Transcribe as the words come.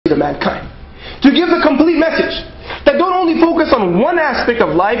to mankind. To give the complete message. That don't only focus on one aspect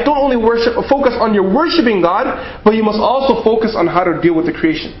of life, don't only focus on your worshiping God, but you must also focus on how to deal with the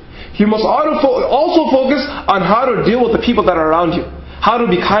creation. You must also focus on how to deal with the people that are around you. How to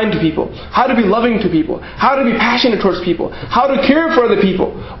be kind to people, how to be loving to people, how to be passionate towards people, how to care for other people.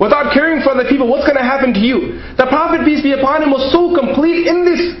 Without caring for other people, what's going to happen to you? The Prophet, peace be upon him, was so complete in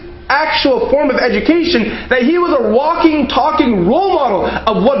this actual form of education that he was a walking, talking role model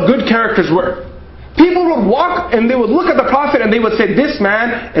of what good characters were. People would walk and they would look at the Prophet and they would say, this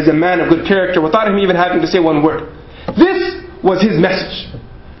man is a man of good character, without him even having to say one word. This was his message.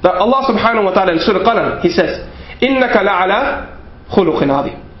 That Allah subhanahu wa ta'ala in Surah Qalam, He says, إِنَّكَ لَعَلَى خُلُقٍ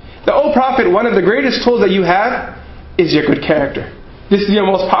عَظِيمٍ. That, O Prophet, one of the greatest tools that you have is your good character. This is your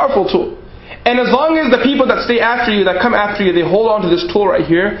most powerful tool. And as long as the people that stay after you, that come after you, they hold on to this tool right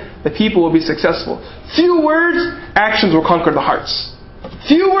here, the people will be successful. Few words, actions will conquer the hearts.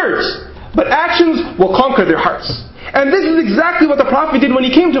 Few words, but actions will conquer their hearts. And this is exactly what the Prophet did when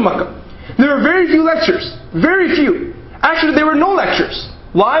he came to Makkah. There were very few lectures. Very few. Actually, there were no lectures.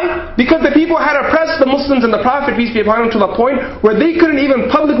 Why? Because the people had oppressed the Muslims and the Prophet, peace be upon him, to the point where they couldn't even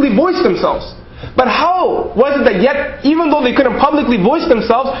publicly voice themselves. But how was it that yet, even though they couldn't publicly voice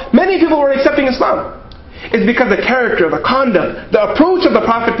themselves, many people were accepting Islam? It's because the character, the conduct, the approach of the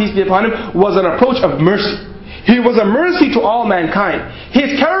Prophet, peace be upon him, was an approach of mercy. He was a mercy to all mankind.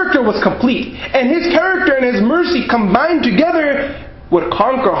 His character was complete. And his character and his mercy combined together would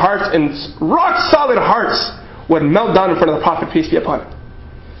conquer hearts, and rock solid hearts would melt down in front of the Prophet, peace be upon him.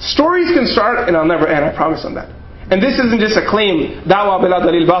 Stories can start and I'll never end, I promise on that. And this isn't just a claim, da'wah bila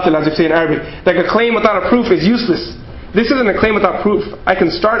dalil batil, as they say in Arabic. Like a claim without a proof is useless. This isn't a claim without proof. I can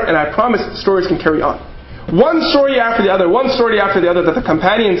start and I promise stories can carry on. One story after the other, one story after the other, that the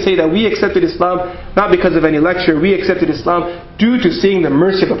companions say that we accepted Islam not because of any lecture, we accepted Islam due to seeing the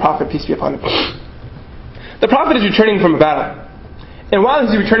mercy of the Prophet, peace be upon him. The Prophet is returning from a battle. And while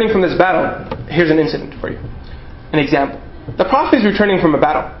he's returning from this battle, here's an incident for you. An example. The Prophet is returning from a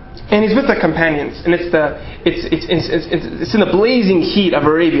battle, and he's with the companions, and it's in the blazing heat of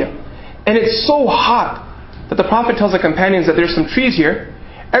Arabia, and it's so hot that the Prophet tells the companions that there's some trees here.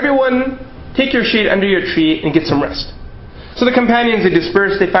 Everyone, take your shade under your tree and get some rest. So the companions, they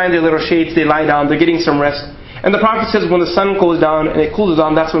disperse, they find their little shades, they lie down, they're getting some rest. And the Prophet says when the sun goes down and it cools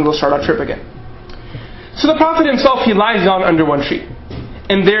down, that's when we'll start our trip again. So the Prophet himself, he lies down under one tree,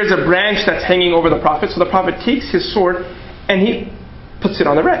 and there's a branch that's hanging over the Prophet. So the Prophet takes his sword and he puts it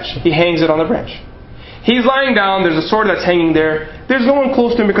on the branch. He hangs it on the branch. He's lying down, there's a sword that's hanging there. There's no one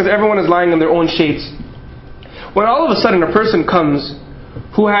close to him because everyone is lying in their own shades. When all of a sudden a person comes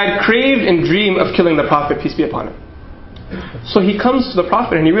who had craved and dreamed of killing the Prophet, peace be upon him. So he comes to the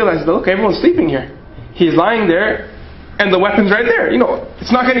Prophet and he realizes that, look, everyone's sleeping here. He's lying there and the weapon's right there. You know,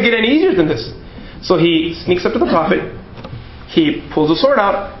 it's not going to get any easier than this. So he sneaks up to the Prophet. He pulls the sword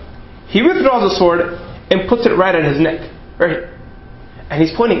out. He withdraws the sword and puts it right at his neck. Right here. And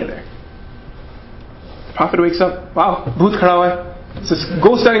he's pointing it there. The Prophet wakes up. Wow, bhoot khada hua hai. It's this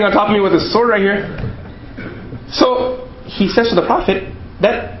ghost standing on top of me with his sword right here. So he says to the Prophet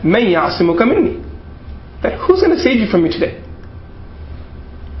that man ya'simuka minni, that who's going to save you from me today?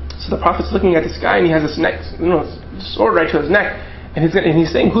 So the Prophet's looking at this guy and he has this neck, sword right to his neck, and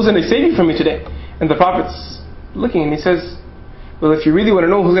he's saying, who's going to save you from me today? And the Prophet's looking and he says, well, if you really want to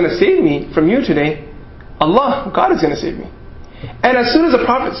know who's going to save me from you today, Allah, God is going to save me. And as soon as the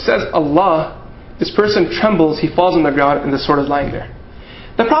Prophet says Allah, this person trembles, he falls on the ground, and the sword is lying there.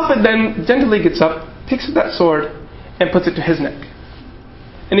 The Prophet then gently gets up, picks up that sword, and puts it to his neck.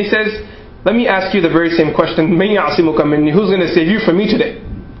 And he says, let me ask you the very same question, Man ya'simuka minni, who's going to save you from me today?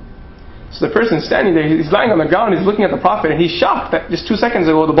 So the person standing there, he's lying on the ground, he's looking at the Prophet, and he's shocked that just 2 seconds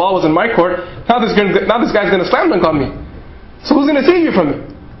ago the ball was in my court, now this guy's going to slam dunk on me. So who's going to save you from me?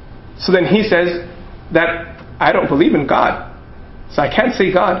 So then he says that I don't believe in God, so I can't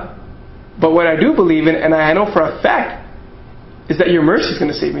say God. But what I do believe in, and I know for a fact, is that your mercy is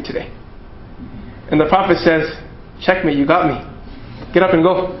going to save me today. And the Prophet says, checkmate, you got me. Get up and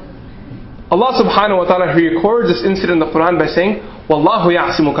go. Allah subhanahu wa ta'ala records this incident in the Quran by saying, Wallahu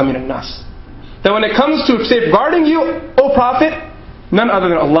ya'simuka minan nas. That when it comes to safeguarding you, O Prophet, none other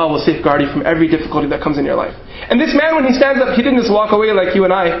than Allah will safeguard you from every difficulty that comes in your life. And this man, when he stands up, he didn't just walk away like you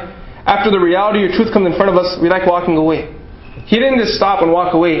and I. After the reality or truth comes in front of us, we like walking away. He didn't just stop and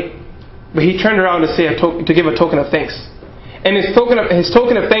walk away, but he turned around to give a token of thanks. And his token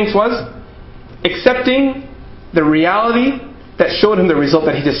of thanks was accepting the reality that showed him the result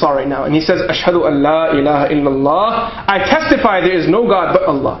that he just saw right now. And he says, Ashhadu an la ilaha illallah. I testify there is no God but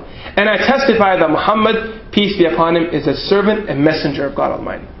Allah. And I testify that Muhammad, peace be upon him, is a servant and messenger of God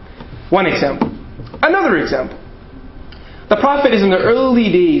Almighty. One example. Another example. The Prophet is in the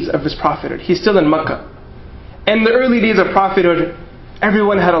early days of his prophethood. He's still in Mecca. In the early days of prophethood,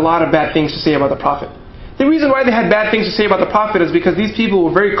 everyone had a lot of bad things to say about the Prophet. The reason why they had bad things to say about the Prophet is because these people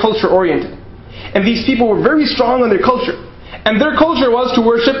were very culture oriented. And these people were very strong on their culture. And their culture was to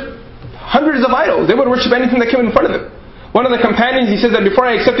worship hundreds of idols. They would worship anything that came in front of them. One of the companions, he says that before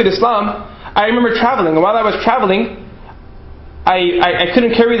I accepted Islam, I remember traveling. And while I was traveling, I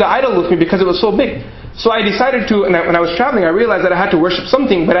couldn't carry the idol with me because it was so big. So I decided to, and when I was traveling, I realized that I had to worship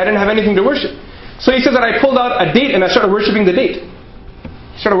something, but I didn't have anything to worship. So he says that I pulled out a date and I started worshipping the date.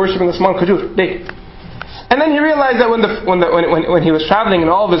 He started worshipping the small khajur, date. And then he realized that when he was traveling and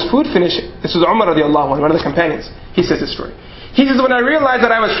all of his food finished, this was Umar radiallahu anhu, one of the companions. He says this story. He says, when I realized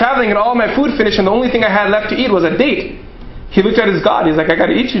that I was traveling and all my food finished and the only thing I had left to eat was a date, he looked at his God. He's like, I got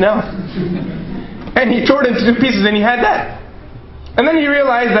to eat you now. And he tore it into 2 pieces and he had that. And then he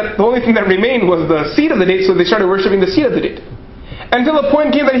realized that the only thing that remained was the seed of the date, so they started worshipping the seed of the date. Until the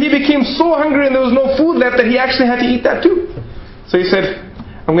point came that he became so hungry and there was no food left that he actually had to eat that too. So he said,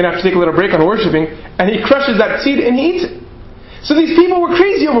 I'm going to have to take a little break on worshipping. And he crushes that seed and he eats it. So these people were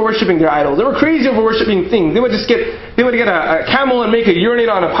crazy over worshipping their idols. They were crazy over worshipping things. They would get a camel and make it urinate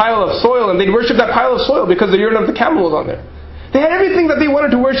on a pile of soil, and they'd worship that pile of soil because the urine of the camel was on there. They had everything that they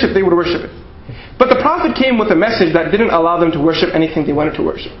wanted to worship, they would worship it. But the Prophet came with a message that didn't allow them to worship anything they wanted to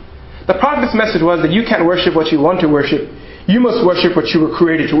worship. The Prophet's message was that you can't worship what you want to worship. You must worship what you were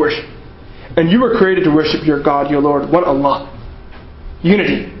created to worship. And you were created to worship your God, your Lord, one Allah.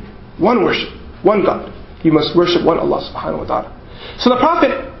 Unity. One worship. One God. You must worship one Allah subhanahu wa ta'ala. So the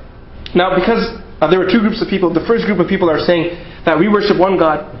Prophet, now because there were 2 groups of people. The first group of people are saying that we worship one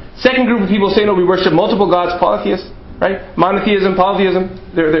God. Second group of people say no, we worship multiple gods, polytheists, right? Monotheism, polytheism.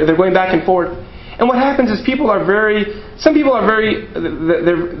 They're going back and forth. And what happens is they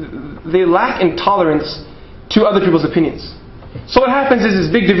lack in tolerance to other people's opinions. So what happens is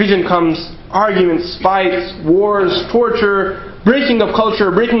this big division comes, arguments, fights, wars, torture, breaking of culture,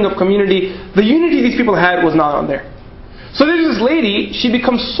 breaking of community. The unity these people had was not on there. So there's this lady, she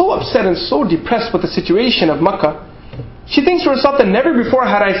becomes so upset and so depressed with the situation of Makkah. She thinks to herself that never before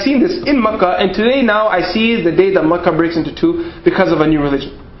had I seen this in Makkah, and today now I see the day that Makkah breaks into 2 because of a new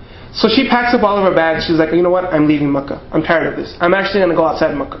religion. So she packs up all of her bags. She's like, you know what, I'm leaving Makkah. I'm tired of this. I'm actually going to go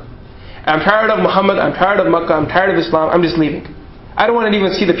outside Makkah. I'm tired of Muhammad, I'm tired of Makkah, I'm tired of Islam, I'm just leaving. I don't want to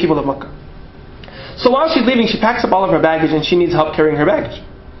even see the people of Makkah. So while she's leaving, she packs up all of her baggage and she needs help carrying her baggage.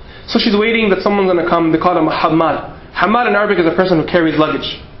 So she's waiting that someone's going to come. They call him a hammad. Hammad in Arabic is a person who carries luggage,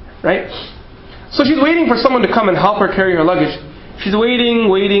 right? So she's waiting for someone to come and help her carry her luggage. She's waiting.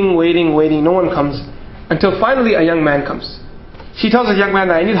 No one comes. Until finally a young man comes. She tells the young man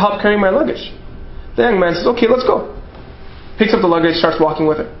that I need help carrying my luggage. The young man says, okay, let's go. Picks up the luggage, starts walking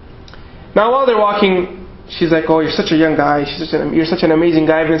with her. Now while they're walking, she's like, oh, you're such a young guy. You're such an amazing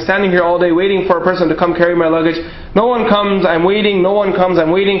guy. I've been standing here all day waiting for a person to come carry my luggage. No one comes, I'm waiting. No one comes,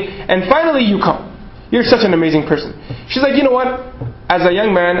 I'm waiting. And finally you come. You're such an amazing person. She's like, you know what? As a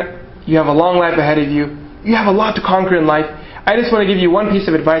young man, you have a long life ahead of you. You have a lot to conquer in life. I just want to give you one piece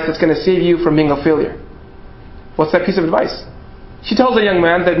of advice that's going to save you from being a failure. What's that piece of advice? She tells the young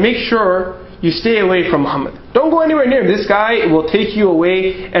man that make sure you stay away from Muhammad. Don't go anywhere near him. This guy will take you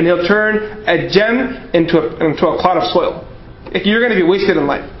away and he'll turn a gem into a clod of soil. You're going to be wasted in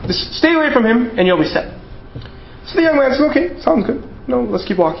life. Just stay away from him and you'll be set. So the young man says, okay, sounds good. No, let's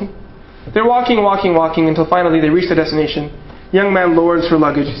keep walking. They're walking until finally they reach the destination. Young man lowers her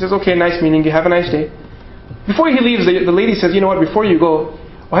luggage. He says, okay, nice meeting you. Have a nice day. Before he leaves, the lady says, you know what, before you go,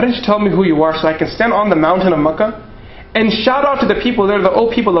 why don't you tell me who you are so I can stand on the mountain of Makkah and shout out to the people there, the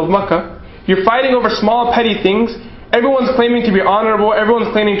old people of Makkah. You're fighting over small petty things. Everyone's claiming to be honorable. Everyone's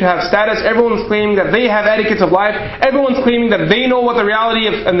claiming to have status. Everyone's claiming that they have etiquettes of life. Everyone's claiming that they know what the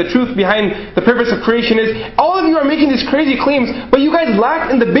reality of, and the truth behind the purpose of creation is. All of you are making these crazy claims, but you guys lack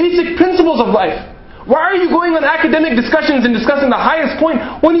in the basic principles of life. Why are you going on academic discussions and discussing the highest point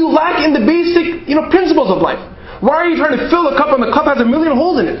when you lack in the basic, principles of life? Why are you trying to fill a cup and the cup has a million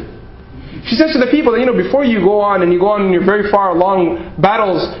holes in it? She says to the people that, before you go on and you go on in your very far long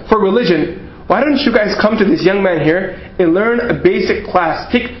battles for religion, why don't you guys come to this young man here and learn a basic class?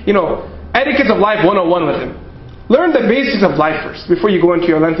 Take, etiquettes of life 101 with him. Learn the basics of life first before you go into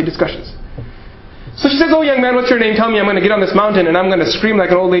your lengthy discussions. So she says, oh young man, what's your name? Tell me, I'm going to get on this mountain and I'm going to scream like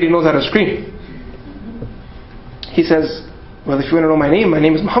an old lady knows how to scream. He says, well, if you want to know my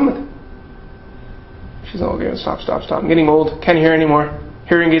name is Muhammad. She says, oh, okay, stop. I'm getting old, can't hear anymore.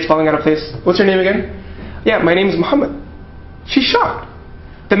 Hearing aids falling out of place. What's your name again? Yeah, my name is Muhammad. She's shocked.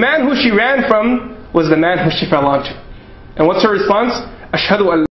 The man who she ran from was the man who she fell onto. And what's her response? Ashhadu an